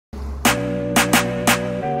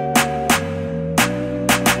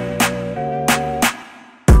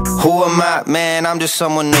Who am I? Man, I'm just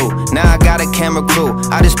someone new. Now I got a camera crew.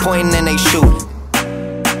 I just point and they shoot.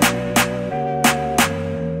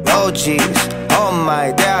 Oh jeez, oh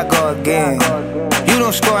my, there I go again. You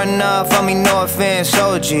don't score enough, I mean no offense.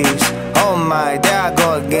 Oh jeez, oh my, there I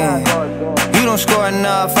go again. You don't score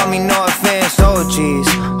enough, I mean no offense. Oh jeez,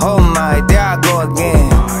 oh my, there I go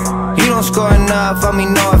again. You don't score enough, I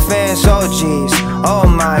mean no offense. Oh jeez, oh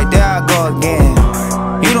my, there I go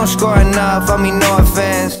again. You don't score enough, I mean no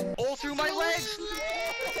offense. All through my legs.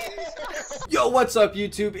 Yo, what's up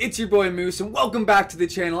YouTube? It's your boy Moose and welcome back to the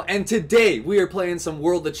channel, and today we are playing some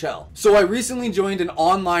WOC. So I recently joined an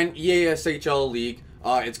online EASHL league.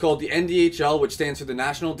 It's called the NDHL, which stands for the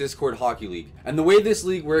National Discord Hockey League. And the way this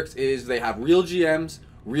league works is they have real GMs,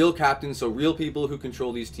 real captains, so real people who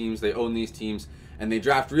control these teams, they own these teams, and they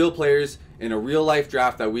draft real players in a real life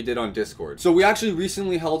draft that we did on Discord. So we actually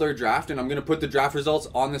recently held our draft, and I'm going to put the draft results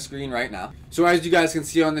on the screen right now. So as you guys can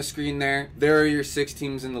see on the screen there are your 6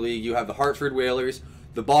 teams in the league. You have the Hartford Whalers,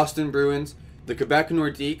 the Boston Bruins, the Quebec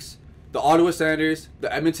Nordiques, the Ottawa Senators,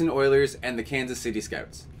 the Edmonton Oilers, and the Kansas City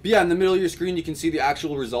Scouts. But yeah, in the middle of your screen you can see the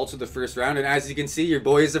actual results of the first round, and as you can see, your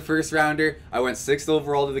boy is a first rounder. I went 6th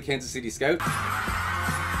overall to the Kansas City Scouts.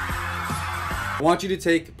 I want you to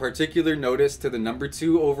take particular notice to the number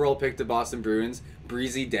 2 overall pick to Boston Bruins,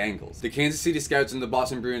 Breezy Dangles. The Kansas City Scouts and the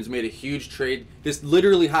Boston Bruins made a huge trade. This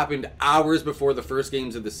literally happened hours before the first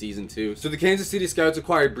games of the season too. So the Kansas City Scouts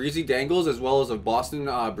acquired Breezy Dangles as well as a Boston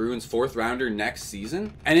Bruins 4th rounder next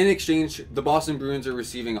season. And in exchange, the Boston Bruins are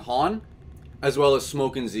receiving Hahn as well as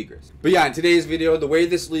Smoke and Zegers. But yeah, in today's video, the way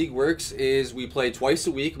this league works is we play twice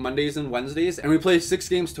a week, Mondays and Wednesdays, and we play 6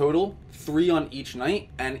 games total, 3 on each night,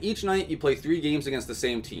 and each night you play 3 games against the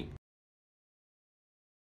same team.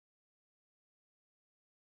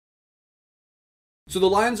 So the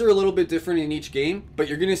lines are a little bit different in each game, but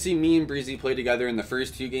you're going to see me and Breezy play together in the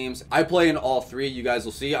first 2 games. I play in all 3. You guys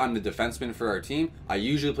will see I'm the defenseman for our team. I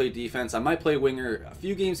usually play defense. I might play winger a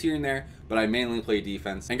few games here and there, but I mainly play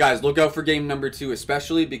defense. And guys, look out for game number 2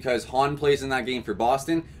 especially because Hahn plays in that game for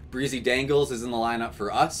Boston. Breezy Dangles is in the lineup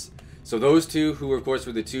for us. So those 2, who of course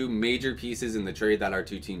were the 2 major pieces in the trade that our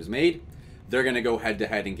 2 teams made, they're going to go head to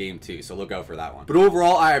head in game 2, so look out for that one. But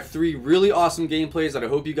overall, I have 3 really awesome gameplays that I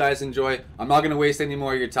hope you guys enjoy. I'm not going to waste any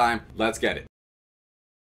more of your time. Let's get it.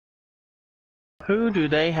 Who do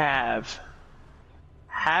they have?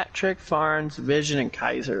 Hat Trick, Farnes, Vision, and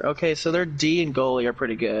Kaiser. Okay, so their D and goalie are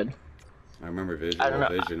pretty good. I remember Vision. I don't know.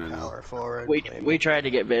 Vision, I know. Power forward. We tried to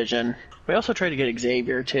get Vision. We also tried to get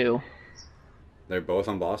Xavier too. They're both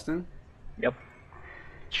on Boston? Yep.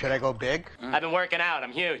 Should I go big? I've been working out.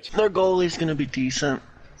 I'm huge. Their goalie's gonna be decent.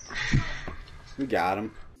 We got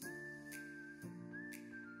him.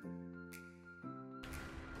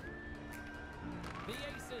 The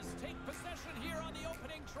Aces take possession here on the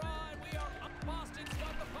opening try. We are up. Boston's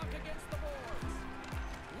got the puck against the boards.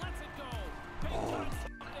 Lets it go. Big time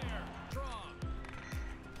stop there. Draw.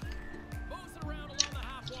 Moves it around along the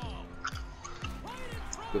half wall. Right in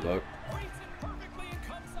front. Good luck. Reads it perfectly and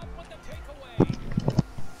comes up with the takeaway.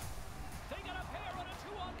 They got a pair on a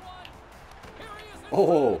 2-on-1. Here he is.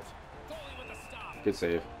 Oh, Goalie with the stop. good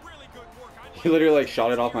save. Really good work. He literally like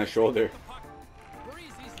shot it off my shoulder.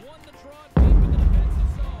 Breezy's won the draw deep in the defensive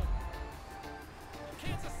zone.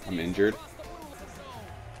 Kansas City I'm injured. across the blue zone.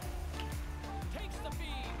 Takes the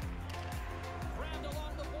feed. Grabbed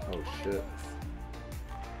along the board Oh by shit.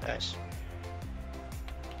 Moose. Nice.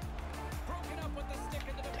 Broken up with the stick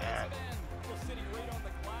in the defensive end. Kansas City right on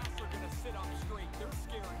the glass are gonna sit up straight. They're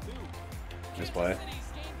scared too. Nice play. Kansas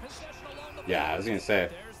City's gained possession along the Yeah, I was gonna say.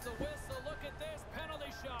 There's the whistle. Look at this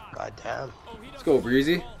penalty shot. God damn. Oh, he Let's go, doesn't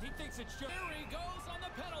Breezy. ball. He thinks it's just. Here he goes on the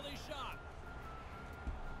penalty shot.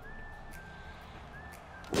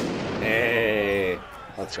 Hey,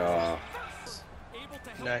 let's go. Able to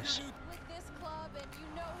help Nice. the new With this club, and you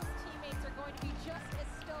know his teammates are going to be just as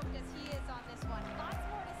stoked as he is on this one. Lots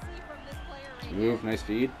more to see from this player right now. Move, nice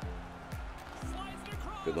feed. slides it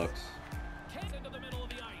across. Good looks. Kicks into the middle of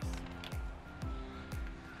the ice.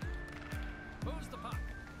 Moves the puck.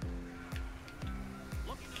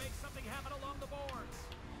 Looking to make something happen along the boards.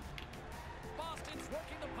 Boston's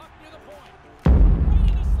working the puck near the point. Right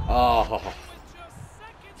in the slot. Oh, With just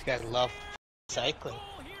seconds. These guys love cycling.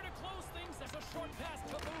 Goal here to close things. That's a short pass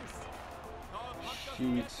to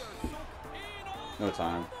Moose. shoot. No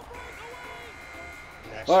time.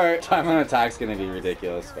 Nice. Alright, time on attack's gonna be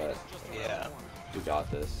ridiculous, but Yeah. we got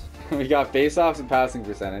this. We got face-offs and passing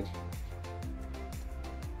percentage.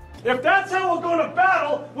 If that's how we're going to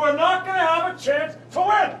battle, we're not going to have a chance to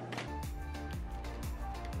win.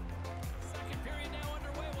 Second period now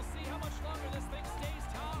underway. We'll see how much longer this thing stays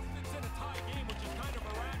tough. It's in a tie game, which is kind of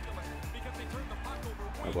miraculous.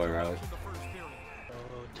 My boy Riley.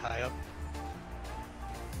 Oh, tie up.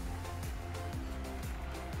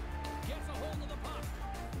 Gets a hold of the puck.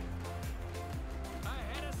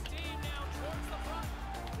 Ahead of steam now towards the front.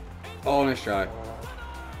 Oh, nice try.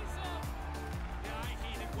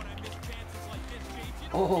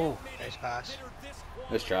 Oh, Nice pass.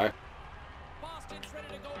 nice try. Boston's ready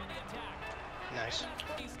to go on the attack. Nice.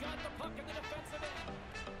 He's got the puck in the defensive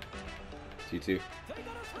end. 2-2.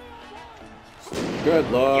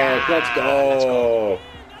 Good luck. Yeah, Let's go. let's go.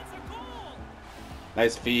 That's a goal.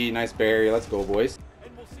 Nice feed. Nice Barry. Let's go, boys.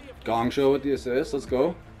 And we'll see if Gong Show with the assist. Let's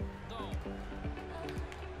go.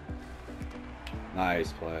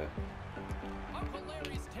 Nice play. Uncle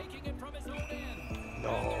Larry's taking it from his own end.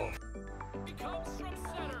 No. He comes from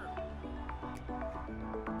center.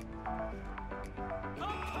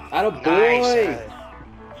 Atta Nice. boy.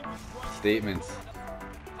 Statements.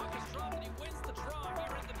 Puck is dropped and he wins the draw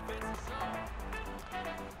here in the defensive zone.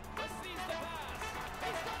 Receives the pass. He's got a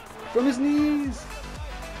stop. From his knees.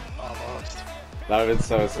 Almost. That would have been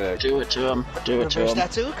so sick. Do it to him. Do it to Reverse him.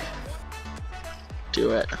 that, Zook?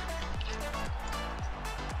 Do it.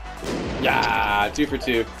 Yeah, 2 for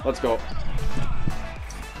 2. Let's go.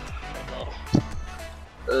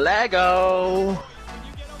 Lego.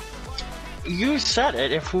 You said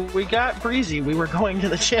it. If we got breezy, we were going to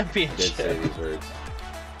the Did say championship. these words.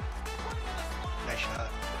 Nice shot.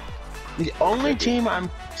 The only team I'm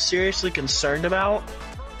seriously concerned about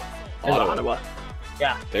is Ottawa. Ottawa.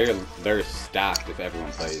 Yeah, They're stacked if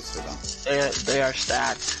everyone plays for them. they are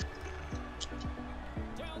stacked.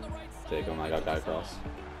 Down the right side. Take him. I got guy across.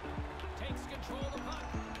 Takes control of the puck.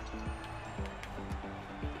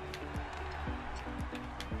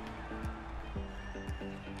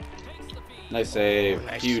 Takes the feed. Nice save.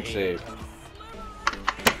 Nice Huge save.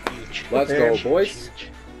 save. Huge. Let's go, boys.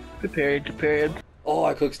 Good period. Good period. Oh,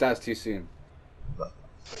 I clicked stats too soon.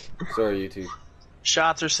 Sorry, YouTube.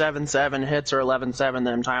 Shots are 7-7. Hits are 11-7.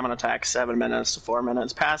 Then time on attack 7 minutes to 4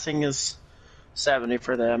 minutes. Passing is 70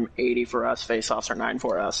 for them, 80 for us. Face-offs are 9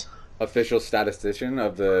 for us. Official statistician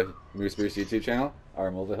of the MooseBruce YouTube channel,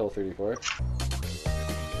 R.Mulvihill34.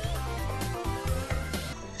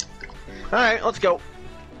 All right, let's go.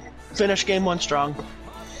 Finish game 1 strong.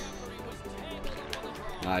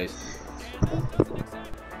 Nice.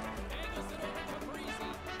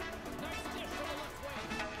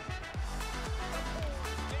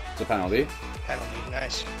 It's a penalty. Penalty.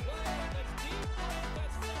 Nice.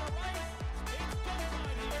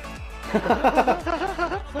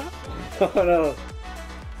 Oh no.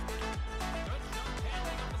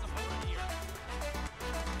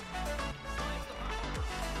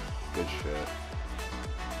 Good shit.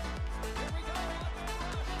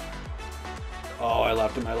 Oh, I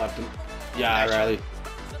left him. Yeah, Nice. Riley.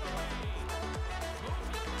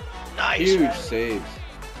 Nice. Huge Riley. saves.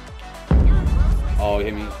 Oh, he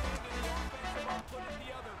hit me.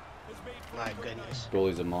 My goodness.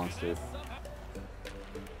 Goalie's a monster.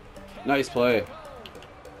 Nice play.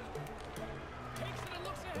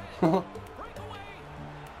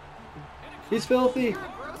 He's filthy.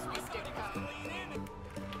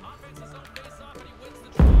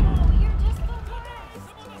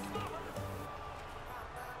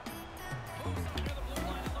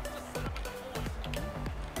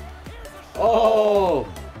 Oh,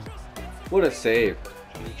 what a save.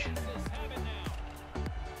 Huge.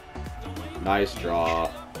 Nice draw.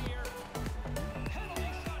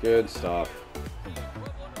 Good stuff.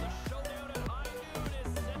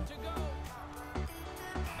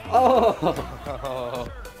 Oh,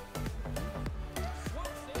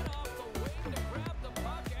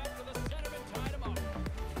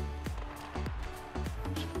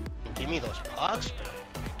 Give me those pucks.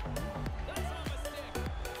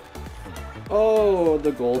 oh,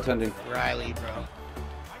 the goaltending. Riley, bro.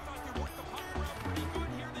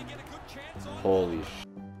 Holy sh.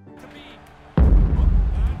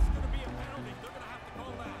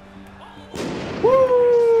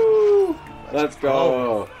 Woo! Let's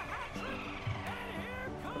go.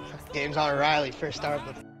 Game's on Riley. First start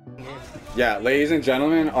of the game. Yeah, ladies and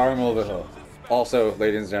gentlemen, R.Mulvihill. Also,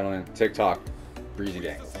 ladies and gentlemen, TikTok, Breezy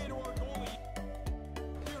Gang.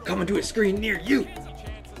 Coming to a screen near you.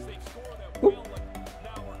 Whoop.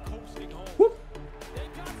 Whoop.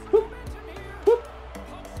 Whoop. Whoop.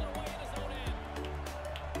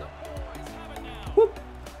 Whoop.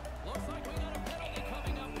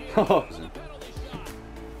 Oh.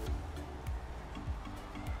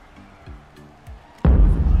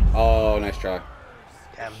 Oh, nice try.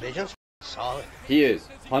 Damn, Vision's solid. He is,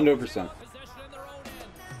 100%.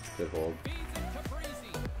 Good hold.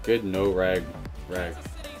 Good no rag.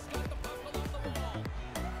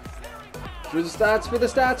 For the stats, for the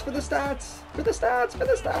stats, for the stats, for the stats, for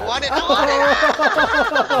the stats. I want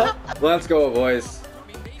it. Let's go, boys.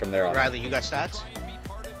 From there on. Riley, you got stats?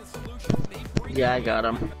 Yeah, I got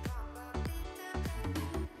him.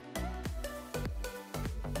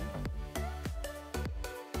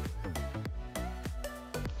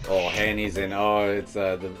 Oh, Hanny's in. Oh, it's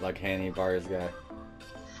the like Hanny Bars guy.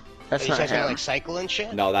 That's Are you not guys gonna him. like cycle and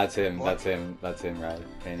shit? No, that's him. What? That's him. That's him, right?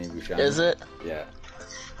 Hanny Bouchon. Is it? Yeah.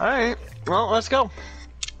 Alright. Well, let's go.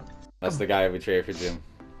 That's the guy we trade for Jim.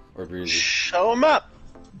 Or Breezy. Show him up.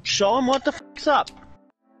 Show him what the fuck's up.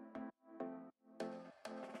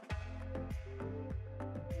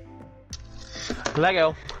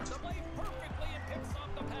 Lego.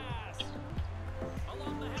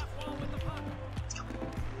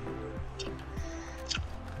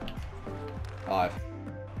 Five.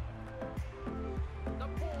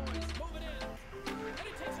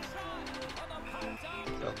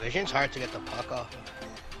 Yo, Vision's hard to get the puck off.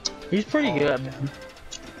 He's pretty good.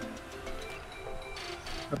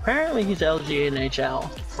 Apparently he's LG NHL,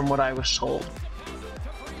 from what I was told.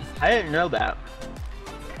 I didn't know that.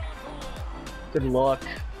 Good luck.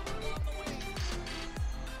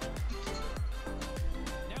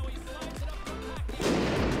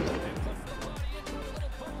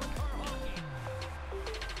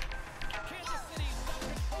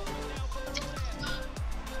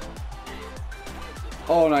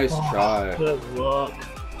 Oh, nice try. Good luck.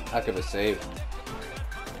 Heck of a save.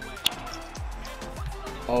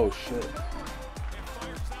 Oh, shit.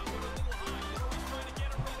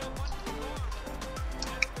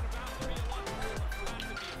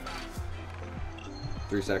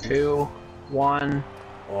 Three seconds. 2, 1,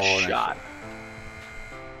 Oh, nice shot.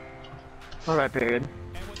 Alright, period.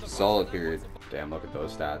 Solid period. Damn, look at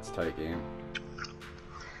those stats. Tight game.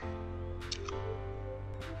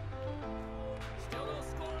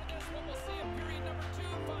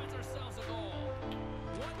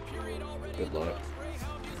 Good luck.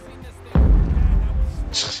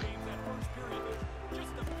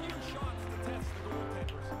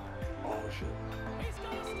 Oh shit.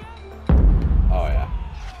 Oh yeah.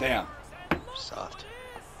 Damn. Soft.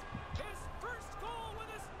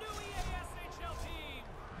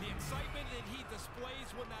 The excitement that he displays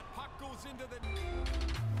when that puck goes into the and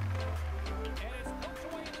it's poked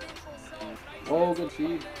away in the neutral zone. Nice Oh, good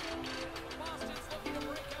feed. Boston's looking to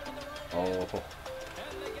break out of their own Oh.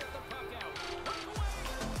 and they get the puck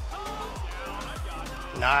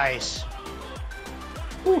out. Nice.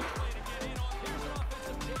 Whew.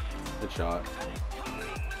 Good shot.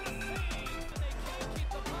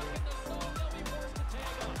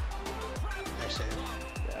 Nice save.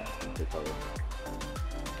 Yeah, good cover.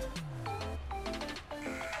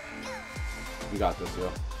 You got this, yo.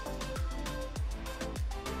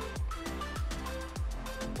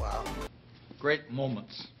 Wow. Great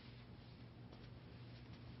moments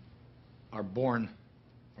are born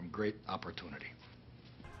from great opportunity.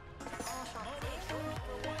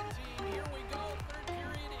 Here we go. Third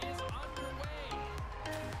period is underway.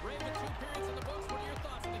 Ray with 2 periods in the books. What are your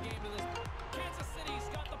thoughts on the game to this? Kansas City's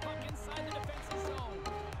got the puck inside the defensive zone.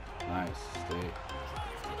 Nice. Stay.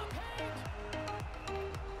 Drives to the paint.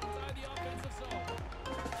 Inside the offensive zone.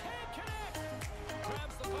 Can't connect.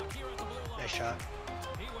 Grabs the puck here at the blue line. Nice shot.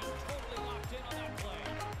 He was totally locked in on that play.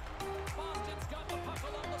 Boston's got the puck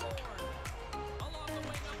along the board. Along the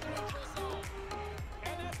wing of the neutral zone.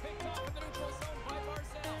 And that's picked off in the neutral zone by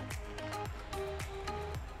Barzell.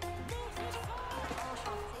 Moves aside.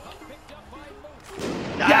 Puck picked up by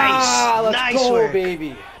Moose. Nice. Yeah, let's nice go, work.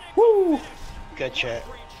 baby. Woo. Good shot.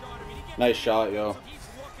 Nice shot, yo.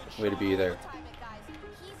 Way to be there. Time it, guys.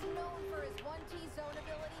 He's known for his 1T zone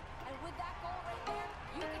ability, and with that goal right there,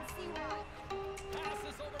 you can see why.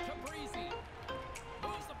 Passes over to Breezy.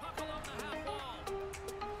 Moves the puck along the half wall.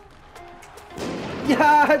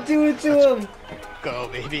 Yeah, do it to him. Go,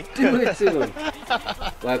 baby. Do it to him.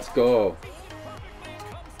 Let's go.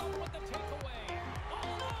 Comes up with the takeaway.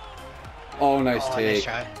 Oh, nice Oh, nice take.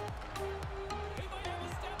 try. He might have a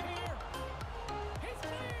step here. He's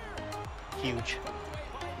clear. Huge.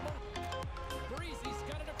 Breezy's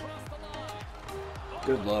got it across the line.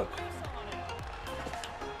 Good luck.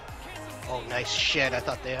 Oh, nice shit. I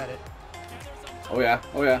thought they had it. Oh yeah.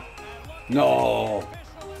 Oh yeah. No.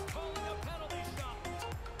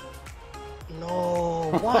 No.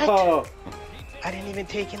 What? I didn't even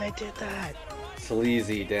take it. I did that.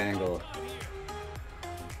 Sleazy dangle.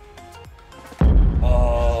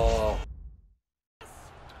 Oh.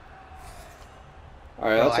 All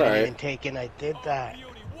right, No, that's I all didn't even right. take it. I did that.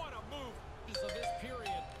 What a move. Of this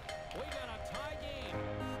period. We got a tie game.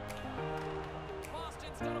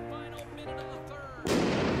 Boston's got a final minute of the third.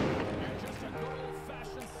 And just a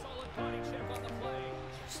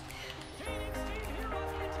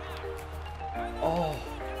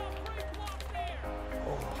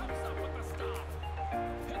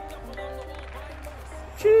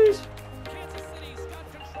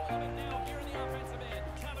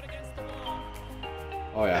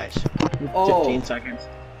Oh. 15 seconds.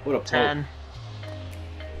 What a poke. 10.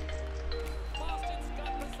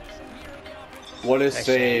 What a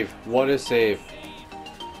save. What a save.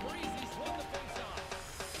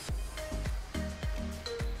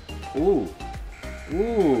 Ooh.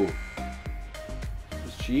 Ooh.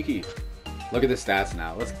 It's cheeky. Look at the stats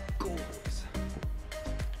now. Let's go.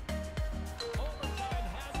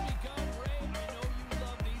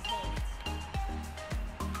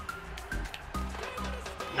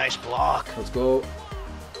 Nice block. Let's go.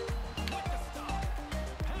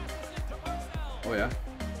 Oh, yeah.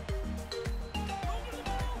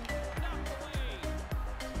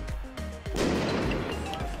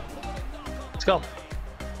 Let's go.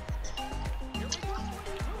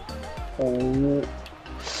 Oh.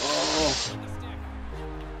 Oh.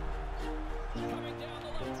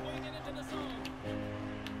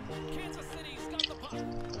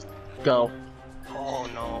 Go. Oh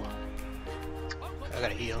no. I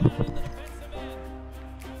gotta heal.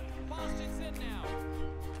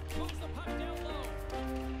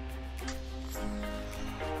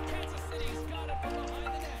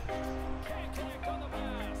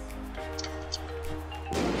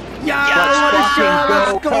 Yeah, Let's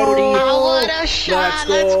fucking go, Cody. Oh, what a shot!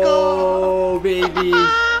 Let's go, baby.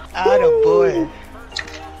 Attaboy.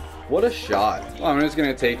 What a shot. Well, I'm just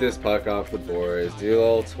gonna take this puck off the boards, do a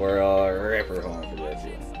little twirl, rip her home for this.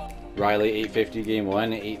 Riley 850 game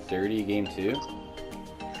 1, 830 game 2.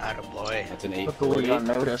 Attaboy. That's an Put the league 840. on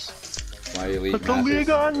notice. My elite Put the matches. league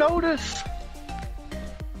on notice.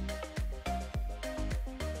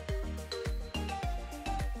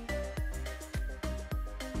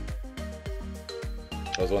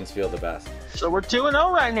 Those ones feel the best. So we're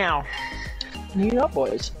 2-0 right now. Need up,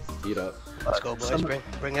 boys. Heat up. Let's go, boys.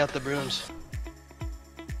 Bring out the brooms.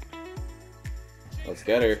 Let's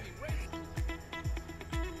get her.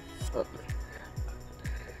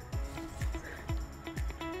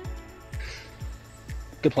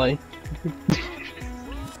 Good play.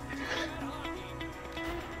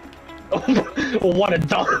 What a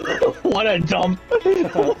dump! What a dump!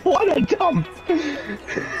 What a dump!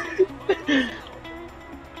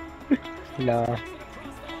 Nah.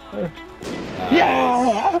 Nice.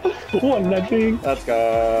 Yeah! One nothing. Let's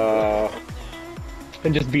go.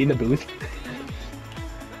 And just be in the booth.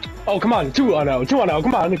 Oh, come on. 2-0. 2-0.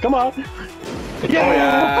 Come on. Come on. Oh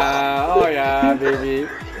yeah. Oh yeah, baby.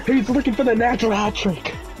 He's looking for the natural hat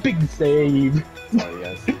trick. Big save. Oh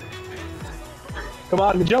yes. Come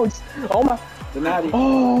on, Jones. Oh my. The natty.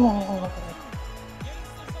 Oh.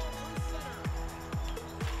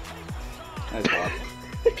 Nice block.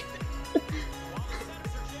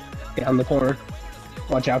 Down the corner.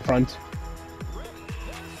 Watch out front.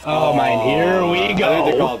 Oh, mine. Here we go. I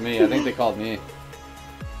think they called me. I think they called me.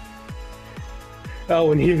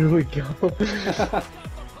 Oh, and here we go.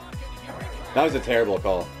 That was a terrible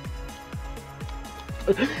call.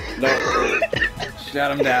 No.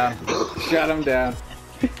 Shut him down. Shut him down.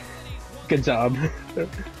 Good job.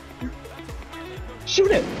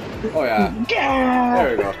 Shoot it. Oh yeah. Yeah.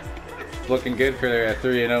 There we go. Looking good for their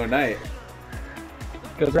 3-0 night.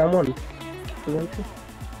 Goes round one.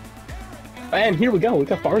 And here we go. We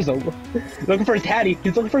got Farzo. Looking for his hattie.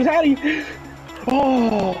 He's looking for his hattie.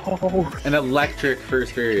 Oh. An electric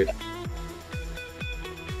first period.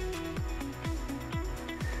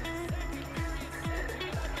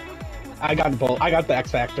 I got the ball. I got the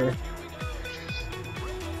X Factor.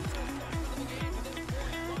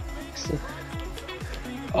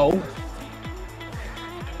 Oh.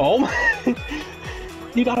 Oh.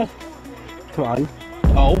 You gotta. Come on.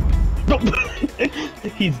 Oh.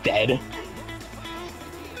 He's dead.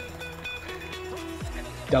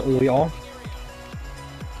 Don't we all?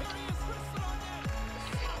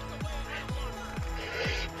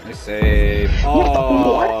 Nice save.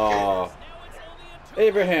 Oh.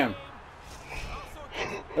 Abraham.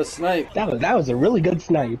 A snipe. That was a really good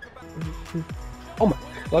snipe. Oh my.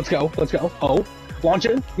 Let's go. Let's go. Oh. Launch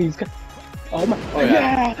it. He's got. Oh my. Oh,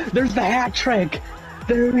 yeah. There's the hat trick.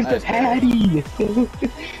 There's Nice, the patty.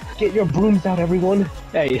 Get your brooms out, everyone.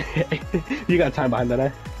 Hey, you got time behind that,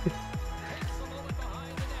 eh?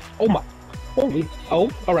 Oh my. Holy.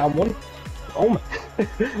 Oh, around one. Oh my.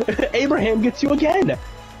 Abraham gets you again.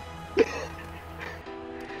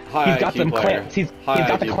 High He's got IQ some player. clamps. He's High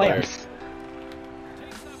got the IQ clamps.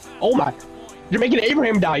 Oh my. You're making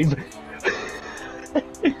Abraham dive.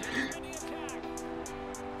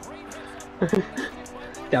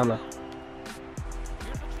 Down there.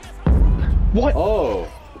 What? Oh.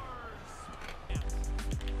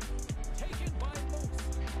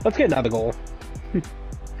 Let's get another goal.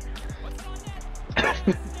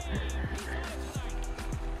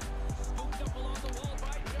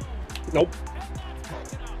 Nope.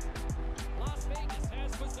 Las Vegas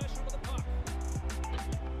has possession of the puck.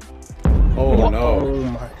 Oh Oh no.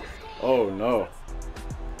 my. Oh no.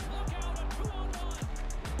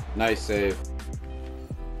 Nice save.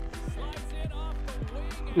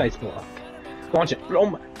 Nice block. Launch it. Oh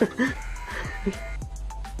my.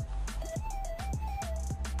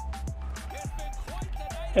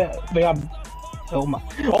 Yeah, they got. Oh my.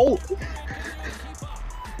 Oh!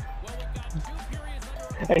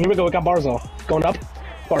 And here we go. We got Barzal going up.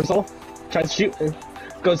 Barzal tries to shoot.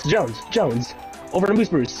 Goes to Jones. Jones over to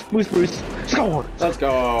MooseBruce. MooseBruce score. Let's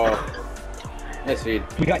go. Nice feed.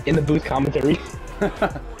 We got in the booth commentary.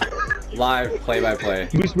 Live play-by-play.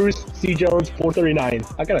 MooseBruce, C. Jones, 439.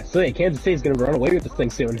 I gotta say, Kansas State's gonna run away with this thing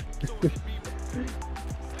soon.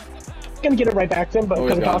 Gonna get it right back to him, but Oh,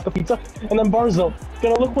 he's gonna gone. toss the pizza. And then Barzal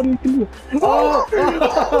gonna look what he can do. Oh!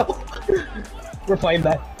 We're playing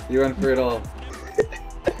that. You went for it all.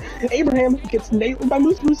 Abraham gets nailed by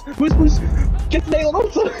MooseBruce. MooseBruce gets nailed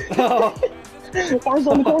also. Oh.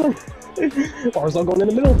 Barzal in the corner. Barzal going in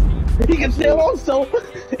the middle. He gets nailed also.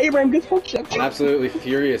 Abraham gets hook check. An absolutely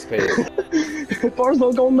furious pace.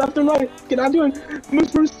 Barzal going left and right. Get out doing.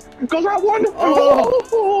 MooseBruce goes round one.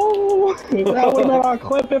 Oh. That would have been a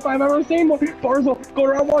clip if I've ever seen one. Barzal go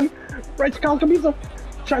round one. Right to Calcamisa.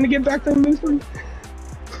 Trying to get back to MooseBruce.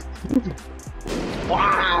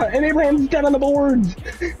 Wow! And Abraham's dead on the boards.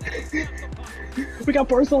 We got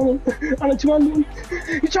Barzal on a 2-on-1.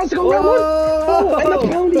 He tries to go round one. Oh, and the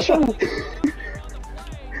penalty shot.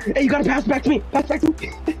 Hey, you gotta pass back to me. Pass back to me.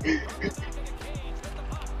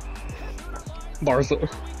 Barzal.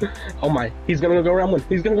 Oh my, he's gonna go round one.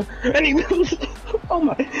 He's gonna go. And he moves. Oh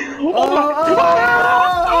my. Oh,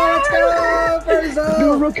 let's go,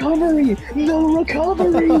 The recovery. The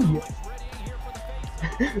recovery.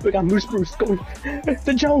 We got MooseBruce going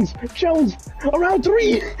to Jones. Jones around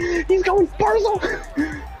 3. He's going Barzal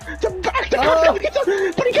to back to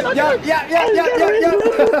Calcamisa, but he cannot do it. Yeah.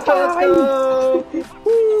 Let's go.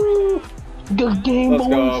 Woo. Good game, Let's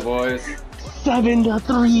boys. go, boys.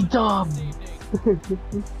 7-3 dub.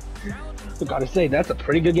 I gotta say, that's a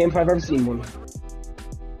pretty good game if I've ever seen one.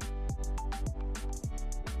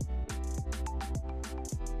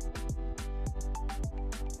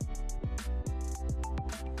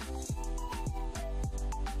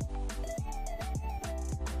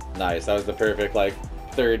 Nice. That was the perfect, like,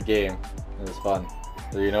 third game. It was fun.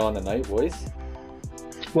 3-0 on the night, boys.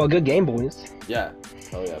 Well, good game, boys. Yeah.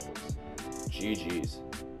 Oh, yeah, boys. GG's.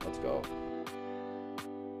 Let's go.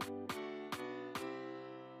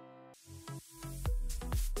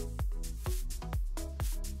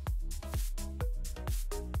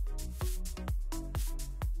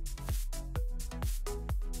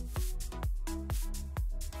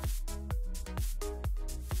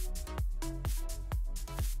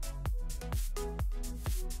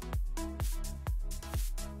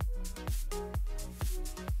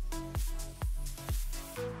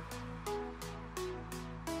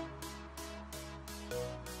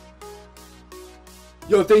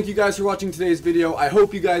 Yo, thank you guys for watching today's video. I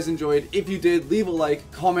hope you guys enjoyed. If you did, leave a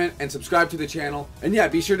like, comment, and subscribe to the channel. And yeah,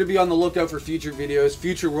 be sure to be on the lookout for future videos,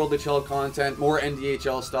 future World of Chill content, more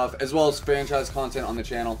NDHL stuff, as well as franchise content on the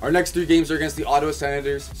channel. Our next 3 games are against the Ottawa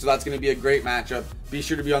Senators, so that's going to be a great matchup. Be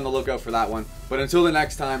sure to be on the lookout for that one. But until the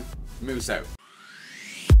next time, Moose out.